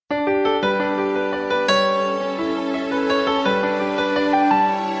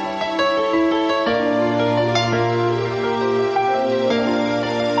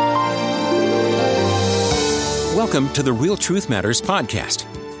Welcome to the Real Truth Matters podcast.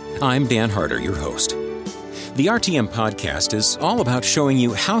 I'm Dan Harder, your host. The RTM podcast is all about showing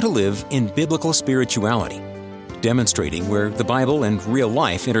you how to live in biblical spirituality, demonstrating where the Bible and real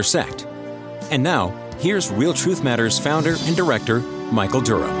life intersect. And now, here's Real Truth Matters founder and director, Michael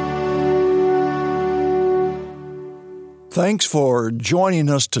Durham. Thanks for joining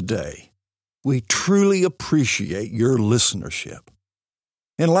us today. We truly appreciate your listenership.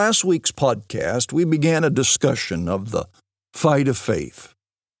 In last week's podcast, we began a discussion of the fight of faith.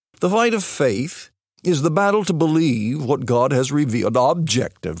 The fight of faith is the battle to believe what God has revealed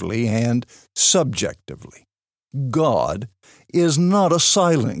objectively and subjectively. God is not a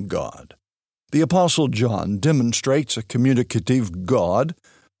silent God. The Apostle John demonstrates a communicative God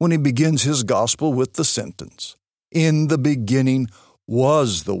when he begins his gospel with the sentence, "In the beginning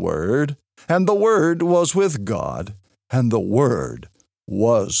was the Word, and the Word was with God, and the Word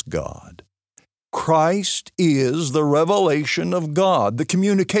was God." Christ is the revelation of God, the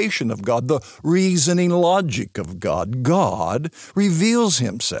communication of God, the reasoning logic of God. God reveals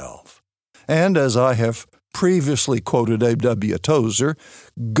himself. And as I have previously quoted A.W. Tozer,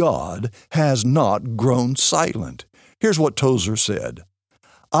 God has not grown silent. Here's what Tozer said: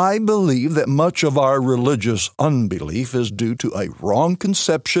 "I believe that much of our religious unbelief is due to a wrong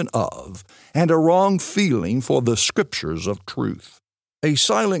conception of and a wrong feeling for the scriptures of truth. A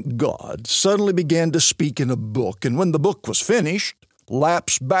silent God suddenly began to speak in a book, and when the book was finished,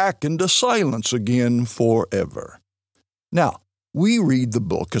 lapsed back into silence again forever." Now, we read the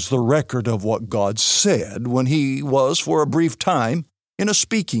book as the record of what God said when he was, for a brief time, in a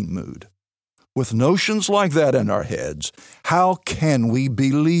speaking mood. With notions like that in our heads, how can we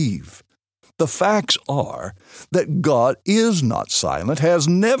believe? The facts are that God is not silent, has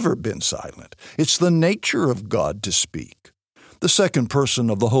never been silent. It's the nature of God to speak. The second person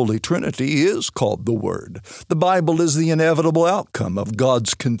of the Holy Trinity is called the Word. The Bible is the inevitable outcome of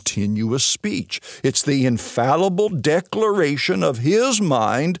God's continuous speech. It's the infallible declaration of His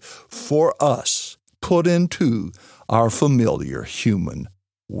mind for us, put into our familiar human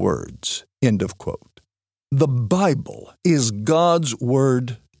words. End of quote. The Bible is God's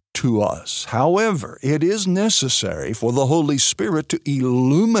Word to us. However, it is necessary for the Holy Spirit to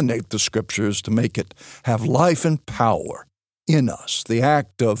illuminate the Scriptures to make it have life and power in us. The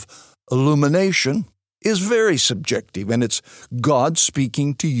act of illumination is very subjective, and it's God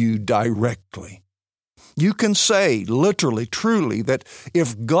speaking to you directly. You can say, literally, truly, that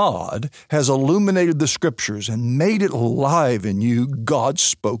if God has illuminated the Scriptures and made it alive in you, God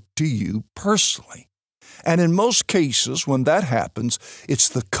spoke to you personally. And in most cases, when that happens, it's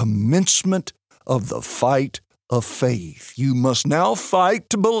the commencement of the fight of faith. You must now fight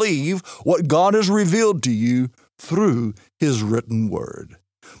to believe what God has revealed to you through His written word.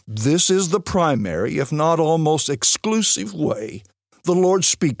 This is the primary, if not almost exclusive way the Lord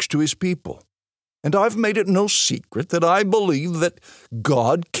speaks to His people. And I've made it no secret that I believe that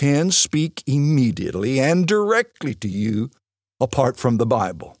God can speak immediately and directly to you apart from the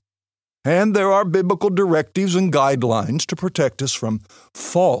Bible. And there are biblical directives and guidelines to protect us from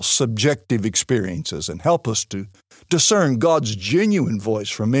false subjective experiences and help us to discern God's genuine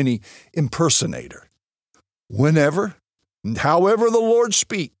voice from any impersonator. Whenever and however the Lord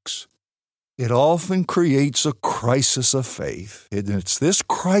speaks, it often creates a crisis of faith. And it's this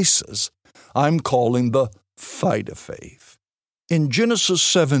crisis I'm calling the fight of faith. In Genesis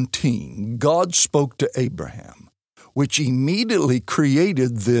 17, God spoke to Abraham, which immediately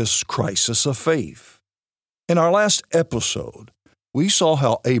created this crisis of faith. In our last episode, we saw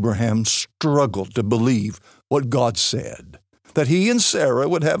how Abraham struggled to believe what God said, that he and Sarah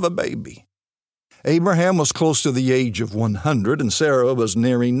would have a baby. Abraham was close to the age of 100 and Sarah was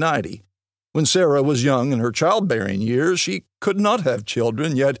nearing 90. When Sarah was young in her childbearing years, she could not have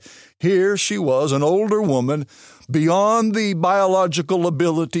children, yet here she was, an older woman, beyond the biological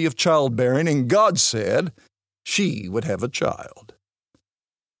ability of childbearing, and God said she would have a child.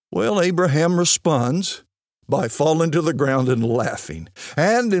 Well, Abraham responds by falling to the ground and laughing,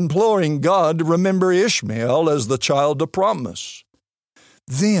 and imploring God to remember Ishmael as the child of promise.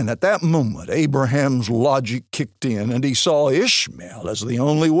 Then, at that moment, Abraham's logic kicked in, and he saw Ishmael as the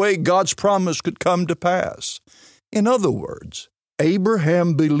only way God's promise could come to pass. In other words,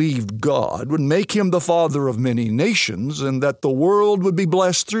 Abraham believed God would make him the father of many nations and that the world would be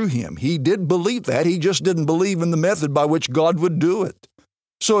blessed through him. He did believe that. He just didn't believe in the method by which God would do it.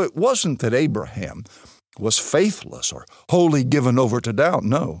 So it wasn't that Abraham was faithless or wholly given over to doubt,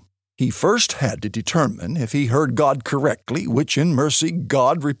 no. He first had to determine if he heard God correctly, which in mercy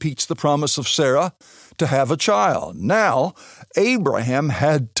God repeats the promise of Sarah to have a child. Now, Abraham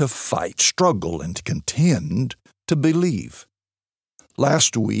had to fight, struggle, and contend to believe.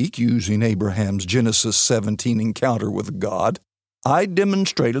 Last week, using Abraham's Genesis 17 encounter with God, I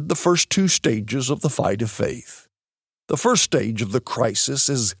demonstrated the first two stages of the fight of faith. The first stage of the crisis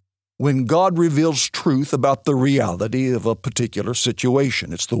is when God reveals truth about the reality of a particular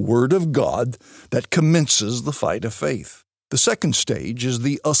situation. It's the Word of God that commences the fight of faith. The second stage is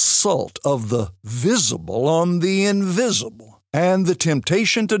the assault of the visible on the invisible and the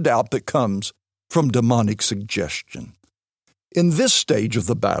temptation to doubt that comes from demonic suggestion. In this stage of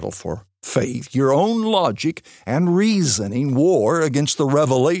the battle for faith, your own logic and reasoning war against the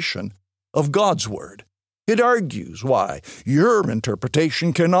revelation of God's Word. It argues why your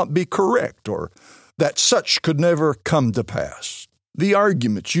interpretation cannot be correct or that such could never come to pass. The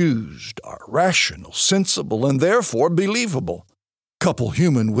arguments used are rational, sensible, and therefore believable. Couple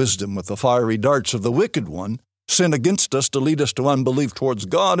human wisdom with the fiery darts of the wicked one, sin against us to lead us to unbelief towards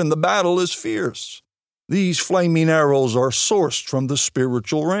God, and the battle is fierce. These flaming arrows are sourced from the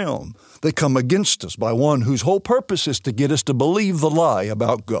spiritual realm. They come against us by one whose whole purpose is to get us to believe the lie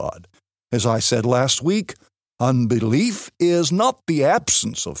about God. As I said last week, unbelief is not the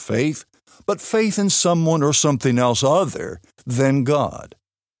absence of faith, but faith in someone or something else other than God.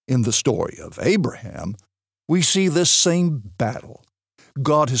 In the story of Abraham, we see this same battle.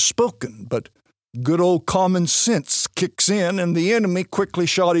 God has spoken, but good old common sense kicks in, and the enemy quickly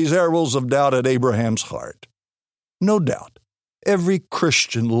shot his arrows of doubt at Abraham's heart. No doubt, every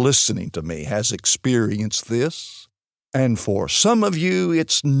Christian listening to me has experienced this. And for some of you,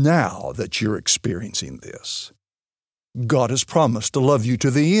 it's now that you're experiencing this. God has promised to love you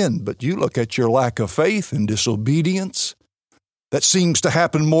to the end, but you look at your lack of faith and disobedience. That seems to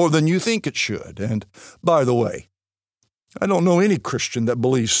happen more than you think it should. And by the way, I don't know any Christian that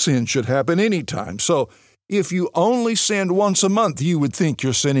believes sin should happen anytime. So if you only sinned once a month, you would think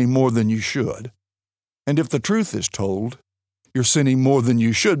you're sinning more than you should. And if the truth is told, you're sinning more than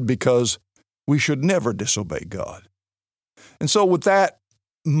you should because we should never disobey God. And so with that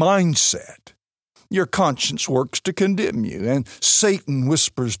mindset, your conscience works to condemn you, and Satan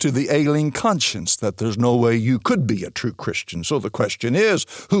whispers to the ailing conscience that there's no way you could be a true Christian. So the question is,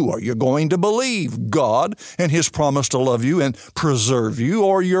 who are you going to believe? God and His promise to love you and preserve you,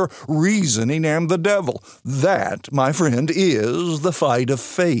 or your reasoning and the devil? That, my friend, is the fight of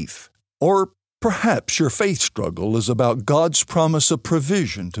faith. Or perhaps your faith struggle is about God's promise of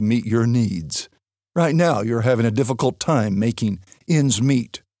provision to meet your needs. Right now, you're having a difficult time making ends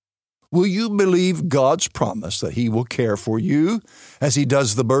meet. Will you believe God's promise that He will care for you as He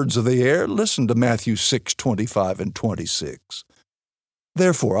does the birds of the air? Listen to Matthew 6:25 and 26.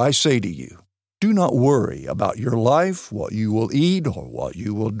 Therefore, I say to you, do not worry about your life, what you will eat or what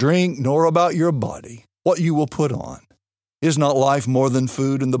you will drink, nor about your body, what you will put on. Is not life more than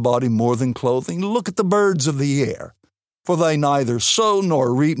food and the body more than clothing? Look at the birds of the air. For they neither sow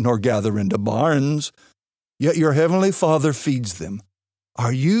nor reap nor gather into barns, yet your heavenly Father feeds them.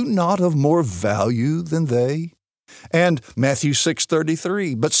 Are you not of more value than they? And Matthew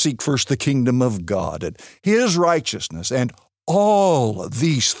 6:33, but seek first the kingdom of God and His righteousness, and all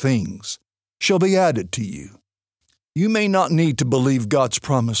these things shall be added to you. You may not need to believe God's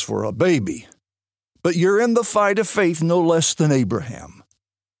promise for a baby, but you're in the fight of faith no less than Abraham.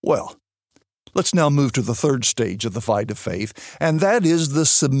 Well, let's now move to the third stage of the fight of faith, and that is the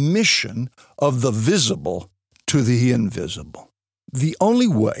submission of the visible to the invisible. The only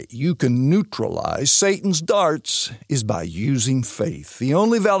way you can neutralize Satan's darts is by using faith. The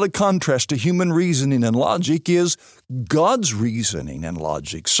only valid contrast to human reasoning and logic is God's reasoning and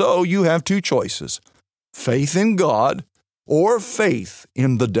logic. So you have two choices: faith in God or faith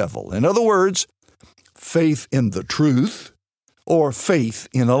in the devil. In other words, faith in the truth or faith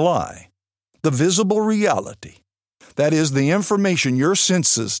in a lie. The visible reality, that is, the information your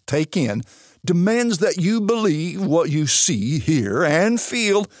senses take in, demands that you believe what you see, hear, and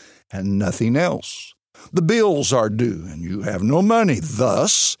feel, and nothing else. The bills are due, and you have no money.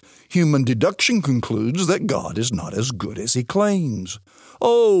 Thus, human deduction concludes that God is not as good as He claims.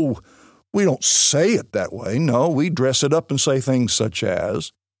 Oh, we don't say it that way. No, we dress it up and say things such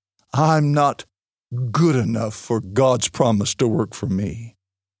as, I'm not good enough for God's promise to work for me.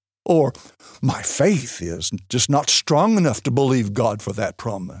 Or, my faith is just not strong enough to believe God for that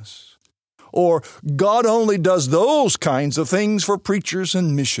promise. Or, God only does those kinds of things for preachers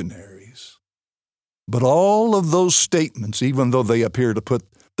and missionaries. But all of those statements, even though they appear to put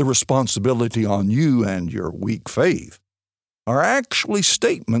the responsibility on you and your weak faith, are actually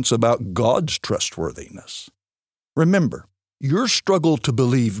statements about God's trustworthiness. Remember, Your struggle to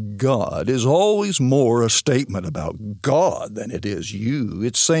believe God is always more a statement about God than it is you.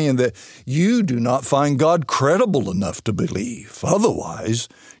 It's saying that you do not find God credible enough to believe. Otherwise,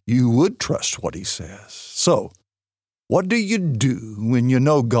 you would trust what He says. So, what do you do when you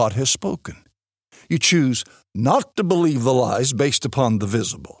know God has spoken? You choose not to believe the lies based upon the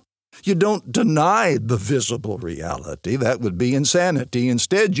visible. You don't deny the visible reality. That would be insanity.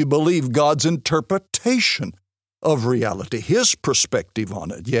 Instead, you believe God's interpretation of reality, His perspective on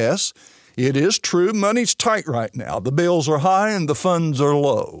it. Yes, it is true. Money's tight right now. The bills are high and the funds are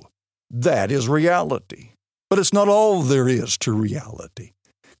low. That is reality. But it's not all there is to reality.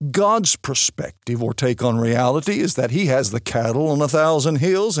 God's perspective or take on reality is that He has the cattle on 1,000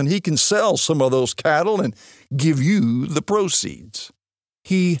 hills and He can sell some of those cattle and give you the proceeds.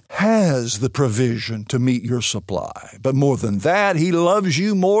 He has the provision to meet your supply. But more than that, He loves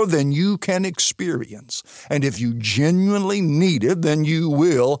you more than you can experience. And if you genuinely need it, then you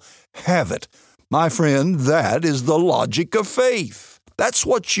will have it. My friend, that is the logic of faith. That's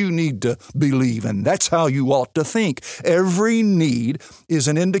what you need to believe, and that's how you ought to think. Every need is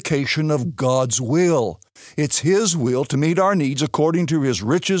an indication of God's will. It's His will to meet our needs according to His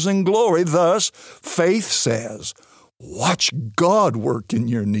riches and glory. Thus, faith says, watch God work in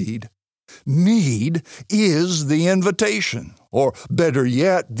your need. Need is the invitation, or better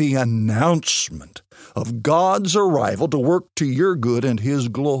yet, the announcement of God's arrival to work to your good and His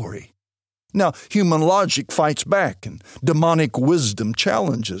glory. Now, human logic fights back and demonic wisdom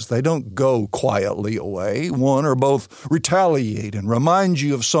challenges. They don't go quietly away. One or both retaliate and remind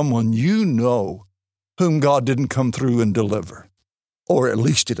you of someone you know whom God didn't come through and deliver. Or at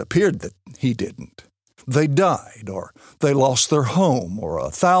least it appeared that He didn't. They died, or they lost their home, or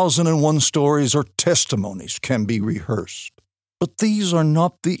 1,001 stories or testimonies can be rehearsed. But these are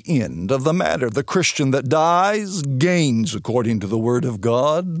not the end of the matter. The Christian that dies gains according to the Word of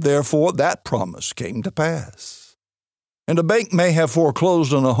God. Therefore, that promise came to pass. And a bank may have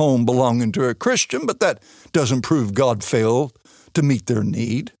foreclosed on a home belonging to a Christian, but that doesn't prove God failed to meet their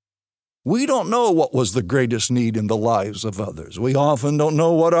need. We don't know what was the greatest need in the lives of others. We often don't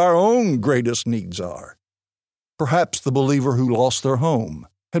know what our own greatest needs are. Perhaps the believer who lost their home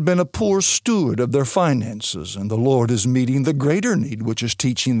had been a poor steward of their finances, and the Lord is meeting the greater need, which is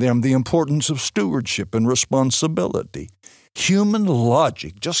teaching them the importance of stewardship and responsibility. Human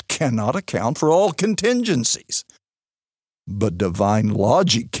logic just cannot account for all contingencies. But divine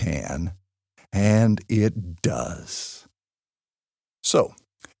logic can, and it does. So,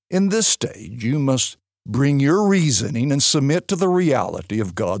 in this stage, you must bring your reasoning and submit to the reality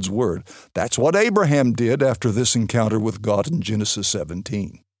of God's Word. That's what Abraham did after this encounter with God in Genesis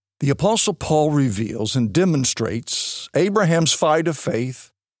 17. The Apostle Paul reveals and demonstrates Abraham's fight of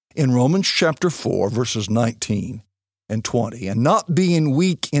faith in Romans chapter 4, verses 19 and 20. And not being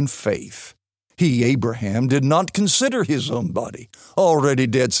weak in faith, he, Abraham, did not consider his own body, already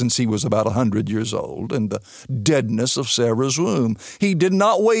dead since he was about 100 years old, and the deadness of Sarah's womb. He did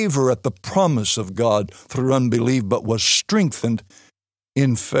not waver at the promise of God through unbelief, but was strengthened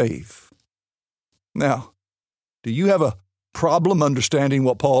in faith. Now, do you have a problem understanding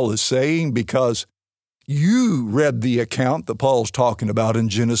what Paul is saying? Because you read the account that Paul's talking about in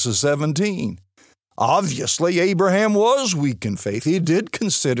Genesis 17. Obviously, Abraham was weak in faith. He did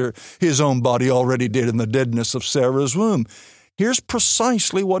consider his own body already dead in the deadness of Sarah's womb. Here's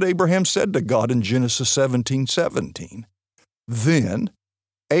precisely what Abraham said to God in Genesis 17:17. Then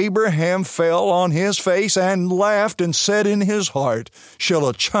Abraham fell on his face and laughed and said in his heart, "Shall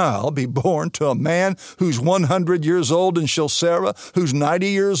a child be born to a man who's 100 years old, and shall Sarah, who's 90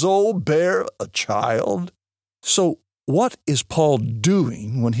 years old, bear a child?" So what is Paul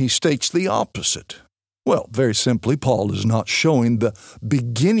doing when he states the opposite? Well, very simply, Paul is not showing the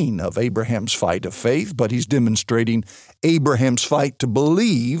beginning of Abraham's fight of faith, but he's demonstrating Abraham's fight to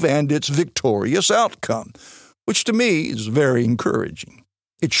believe and its victorious outcome, which to me is very encouraging.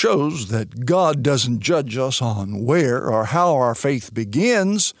 It shows that God doesn't judge us on where or how our faith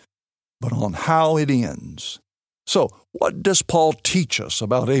begins, but on how it ends. So, what does Paul teach us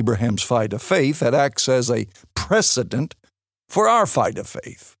about Abraham's fight of faith that acts as a precedent for our fight of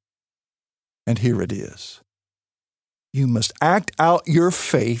faith? And here it is. You must act out your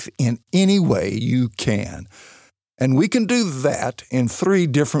faith in any way you can. And we can do that in 3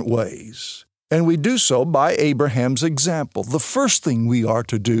 different ways. And we do so by Abraham's example. The first thing we are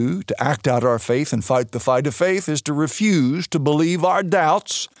to do to act out our faith and fight the fight of faith is to refuse to believe our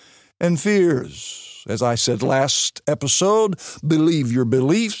doubts and fears. As I said last episode, believe your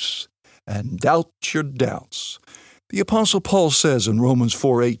beliefs and doubt your doubts. The Apostle Paul says in Romans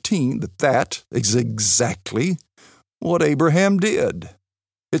 4:18 that is exactly what Abraham did.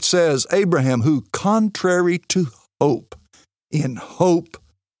 It says, Abraham, who contrary to hope, in hope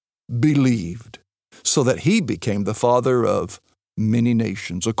believed, so that he became the father of many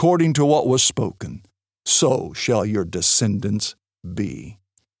nations, according to what was spoken, so shall your descendants be.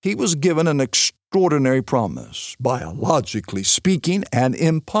 He was given an extraordinary promise, biologically speaking, an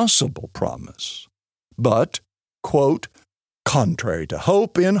impossible promise. But, quote, contrary to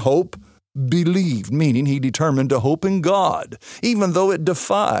hope, in hope believed, meaning he determined to hope in God, even though it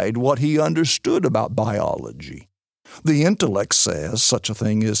defied what he understood about biology. The intellect says such a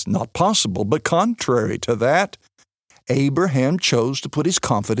thing is not possible, but contrary to that, Abraham chose to put his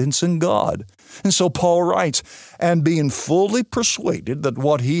confidence in God. And so Paul writes, and being fully persuaded that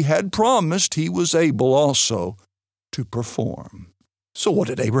what he had promised, he was able also to perform. So what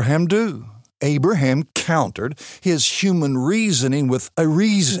did Abraham do? Abraham countered his human reasoning with a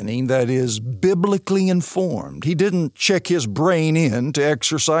reasoning that is biblically informed. He didn't check his brain in to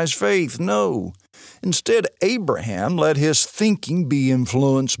exercise faith. No. Instead, Abraham let his thinking be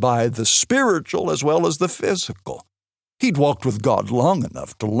influenced by the spiritual as well as the physical. He'd walked with God long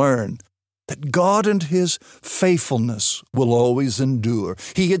enough to learn that God and His faithfulness will always endure.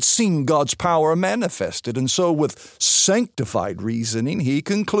 He had seen God's power manifested, and so with sanctified reasoning, he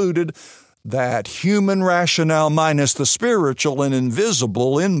concluded that human rationale minus the spiritual and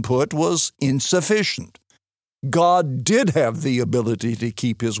invisible input was insufficient. God did have the ability to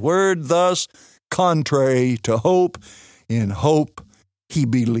keep His word, thus, contrary to hope, in hope he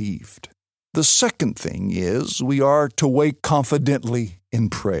believed. The second thing is we are to wait confidently in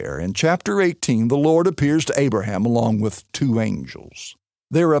prayer. In chapter 18, the Lord appears to Abraham along with two angels.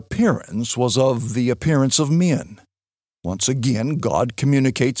 Their appearance was of the appearance of men. Once again, God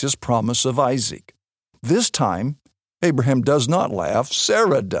communicates His promise of Isaac. This time, Abraham does not laugh,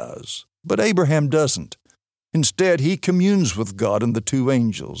 Sarah does, but Abraham doesn't. Instead, he communes with God and the two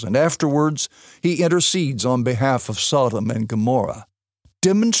angels, and afterwards he intercedes on behalf of Sodom and Gomorrah,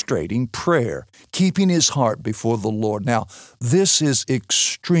 demonstrating prayer, keeping his heart before the Lord. Now, this is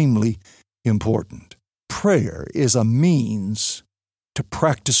extremely important. Prayer is a means to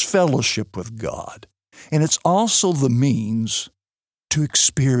practice fellowship with God, and it's also the means to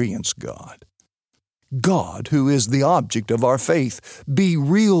experience God. God, who is the object of our faith. Be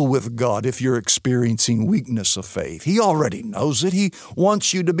real with God if you're experiencing weakness of faith. He already knows it. He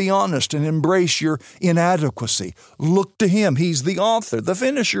wants you to be honest and embrace your inadequacy. Look to Him. He's the author, the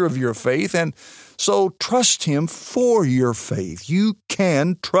finisher of your faith, and so trust Him for your faith. You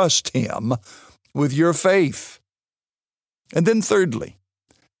can trust Him with your faith. And then thirdly,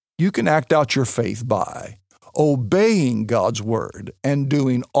 you can act out your faith by obeying God's word and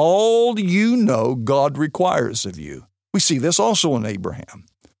doing all you know God requires of you. We see this also in Abraham.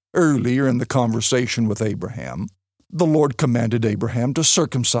 Earlier in the conversation with Abraham, the Lord commanded Abraham to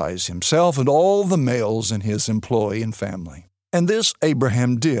circumcise himself and all the males in his employ and family. And this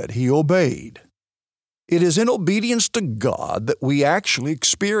Abraham did. He obeyed. It is in obedience to God that we actually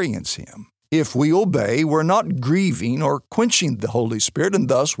experience Him. If we obey, we're not grieving or quenching the Holy Spirit, and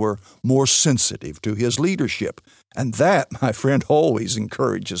thus we're more sensitive to His leadership. And that, my friend, always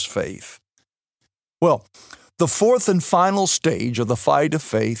encourages faith. Well, the fourth and final stage of the fight of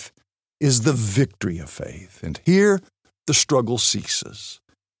faith is the victory of faith. And here, the struggle ceases.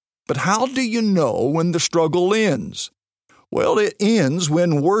 But how do you know when the struggle ends? Well, it ends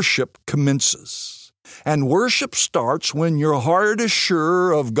when worship commences. And worship starts when your heart is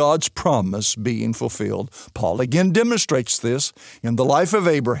sure of God's promise being fulfilled. Paul again demonstrates this in the life of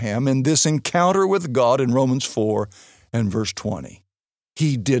Abraham in this encounter with God in Romans 4 and verse 20.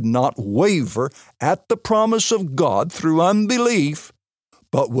 He did not waver at the promise of God through unbelief,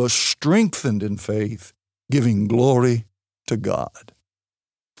 but was strengthened in faith, giving glory to God.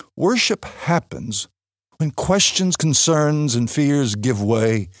 Worship happens when questions, concerns, and fears give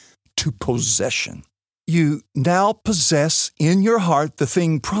way to possession. You now possess in your heart the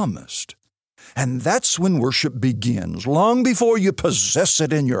thing promised. And that's when worship begins. Long before you possess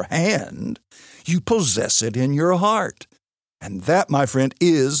it in your hand, you possess it in your heart. And that, my friend,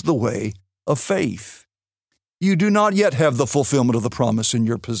 is the way of faith. You do not yet have the fulfillment of the promise in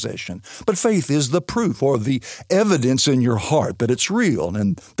your possession, but faith is the proof or the evidence in your heart that it's real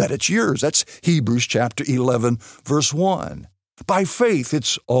and that it's yours. That's Hebrews chapter 11, verse 1. By faith,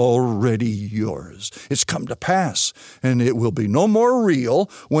 it's already yours. It's come to pass, and it will be no more real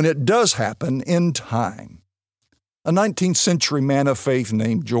when it does happen in time. A 19th century man of faith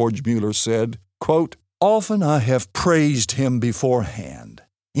named George Mueller said, quote, "Often I have praised Him beforehand,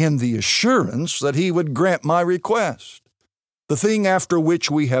 in the assurance that He would grant my request. The thing after which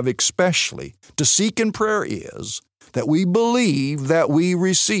we have especially to seek in prayer is that we believe that we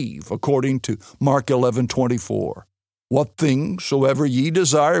receive, according to Mark 11:24. What things soever ye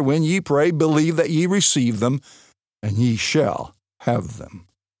desire when ye pray, believe that ye receive them, and ye shall have them.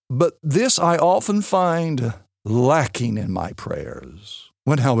 But this I often find lacking in my prayers.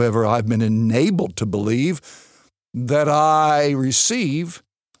 When, however, I've been enabled to believe that I receive,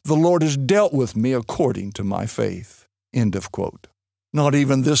 the Lord has dealt with me according to my faith. End of quote. Not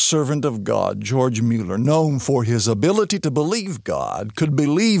even this servant of God, George Mueller, known for his ability to believe God, could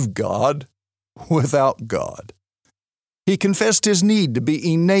believe God without God. He confessed his need to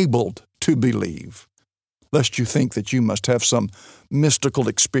be enabled to believe. Lest you think that you must have some mystical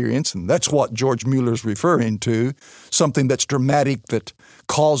experience, and that's what George Mueller's referring to, something that's dramatic that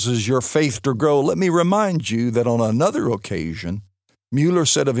causes your faith to grow. Let me remind you that on another occasion, Mueller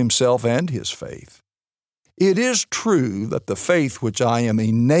said of himself and his faith, "It is true that the faith which I am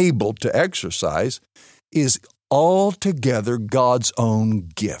enabled to exercise is altogether God's own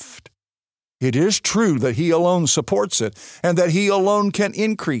gift. It is true that He alone supports it and that He alone can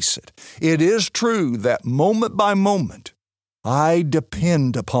increase it. It is true that moment by moment I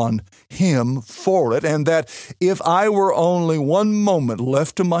depend upon Him for it, and that if I were only one moment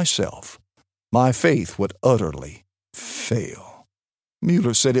left to myself, my faith would utterly fail."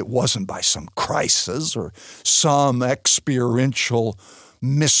 Mueller said it wasn't by some crisis or some experiential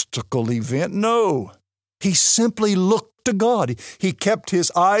mystical event. No, he simply looked to God. He kept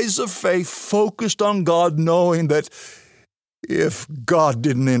his eyes of faith focused on God, knowing that if God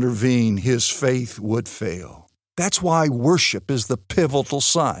didn't intervene, his faith would fail. That's why worship is the pivotal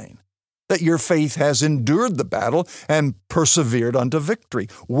sign that your faith has endured the battle and persevered unto victory.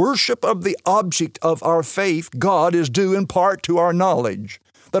 Worship of the object of our faith, God, is due in part to our knowledge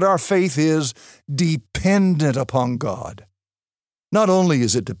that our faith is dependent upon God. Not only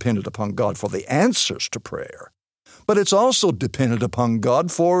is it dependent upon God for the answers to prayer, but it's also dependent upon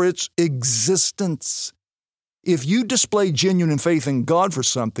God for its existence. If you display genuine faith in God for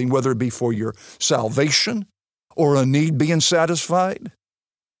something, whether it be for your salvation or a need being satisfied,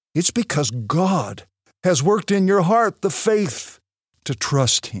 it's because God has worked in your heart the faith to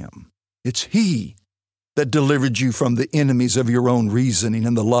trust Him. It's He that delivered you from the enemies of your own reasoning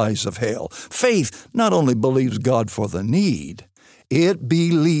and the lies of hell. Faith not only believes God for the need, it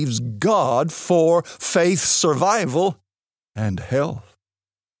believes God for faith's survival and health.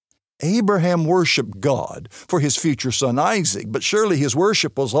 Abraham worshiped God for his future son Isaac, but surely his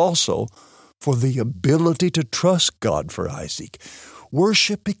worship was also for the ability to trust God for Isaac.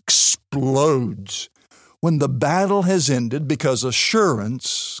 Worship explodes when the battle has ended because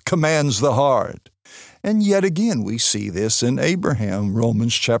assurance commands the heart. And yet again we see this in Abraham,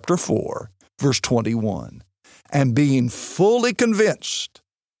 Romans chapter 4, verse 21. And being fully convinced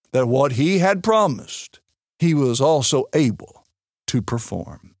that what he had promised, he was also able to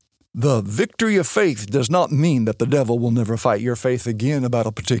perform. The victory of faith does not mean that the devil will never fight your faith again about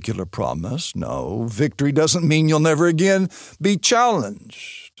a particular promise. No, victory doesn't mean you'll never again be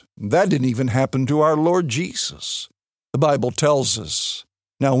challenged. That didn't even happen to our Lord Jesus. The Bible tells us,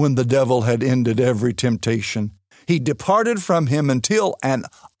 "Now when the devil had ended every temptation, he departed from him until an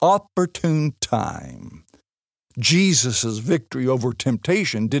opportune time." Jesus' victory over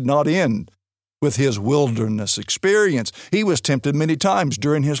temptation did not end with his wilderness experience. He was tempted many times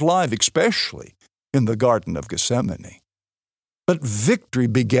during his life, especially in the Garden of Gethsemane. But victory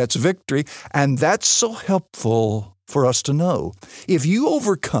begets victory, and that's so helpful for us to know. If you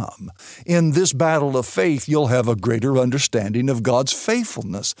overcome in this battle of faith, you'll have a greater understanding of God's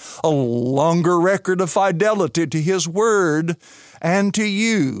faithfulness, a longer record of fidelity to His Word, and to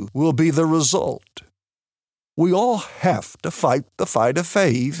you will be the result. We all have to fight the fight of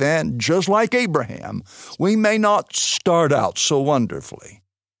faith, and just like Abraham, we may not start out so wonderfully,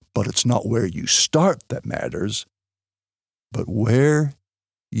 but it's not where you start that matters, but where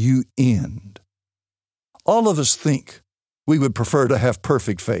you end. All of us think we would prefer to have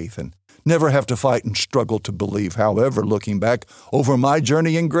perfect faith and never have to fight and struggle to believe. However, looking back over my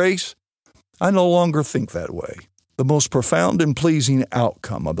journey in grace, I no longer think that way. The most profound and pleasing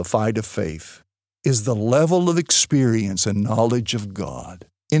outcome of the fight of faith is the level of experience and knowledge of God.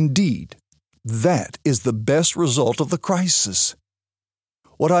 Indeed, that is the best result of the crisis.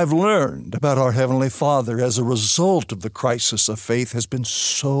 What I've learned about our Heavenly Father as a result of the crisis of faith has been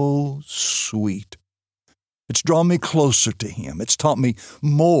so sweet. It's drawn me closer to Him. It's taught me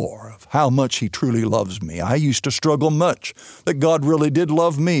more of how much He truly loves me. I used to struggle much that God really did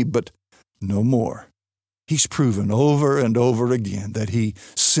love me, but no more. He's proven over and over again that He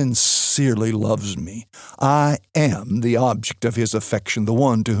sincerely loves me. I am the object of His affection, the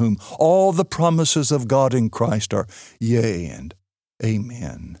one to whom all the promises of God in Christ are yea and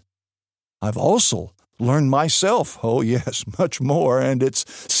amen. I've also learned myself, oh yes, much more, and it's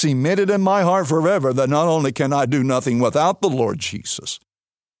cemented in my heart forever that not only can I do nothing without the Lord Jesus,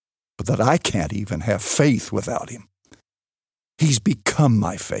 but that I can't even have faith without Him. He's become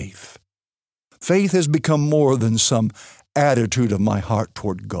my faith. Faith has become more than some attitude of my heart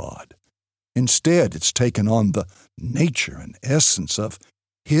toward God. Instead, it's taken on the nature and essence of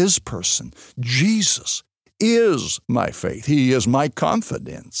His person. Jesus is my faith. He is my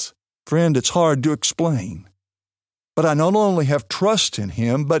confidence. Friend, it's hard to explain. But I not only have trust in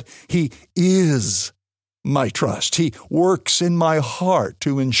Him, but He is my trust. He works in my heart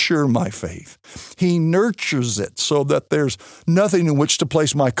to ensure my faith. He nurtures it so that there's nothing in which to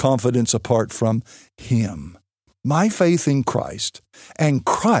place my confidence apart from Him. My faith in Christ and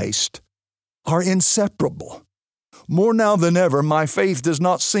Christ are inseparable. More now than ever, my faith does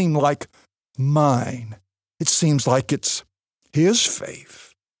not seem like mine. It seems like it's His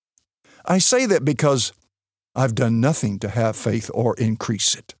faith. I say that because I've done nothing to have faith or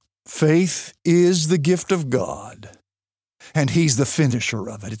increase it. Faith is the gift of God, and He's the finisher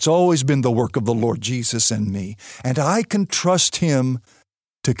of it. It's always been the work of the Lord Jesus and me, and I can trust Him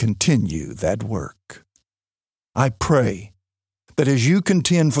to continue that work. I pray that as you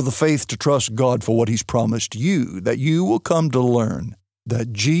contend for the faith to trust God for what He's promised you, that you will come to learn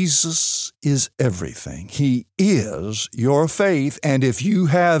that Jesus is everything. He is your faith, and if you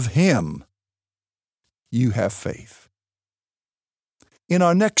have Him, you have faith. In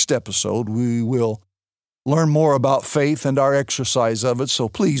our next episode, we will learn more about faith and our exercise of it, so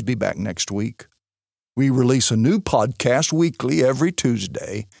please be back next week. We release a new podcast weekly every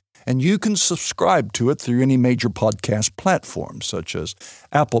Tuesday, and you can subscribe to it through any major podcast platform, such as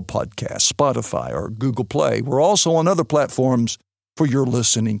Apple Podcasts, Spotify, or Google Play. We're also on other platforms for your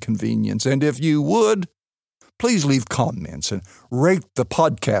listening convenience. And if you would, please leave comments and rate the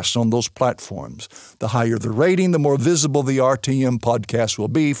podcast on those platforms. The higher the rating, the more visible the RTM podcast will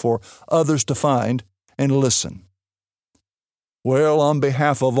be for others to find and listen. Well, on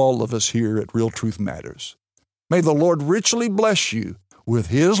behalf of all of us here at Real Truth Matters, may the Lord richly bless you with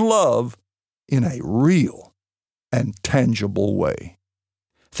His love in a real and tangible way.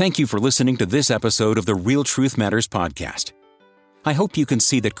 Thank you for listening to this episode of the Real Truth Matters podcast. I hope you can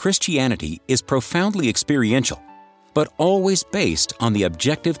see that Christianity is profoundly experiential, but always based on the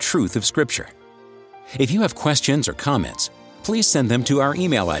objective truth of Scripture. If you have questions or comments, please send them to our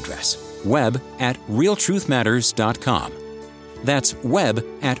email address, web@realtruthmatters.com. That's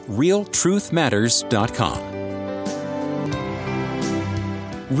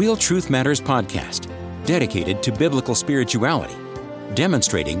web@realtruthmatters.com. Real Truth Matters podcast, dedicated to biblical spirituality,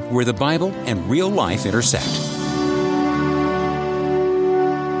 demonstrating where the Bible and real life intersect.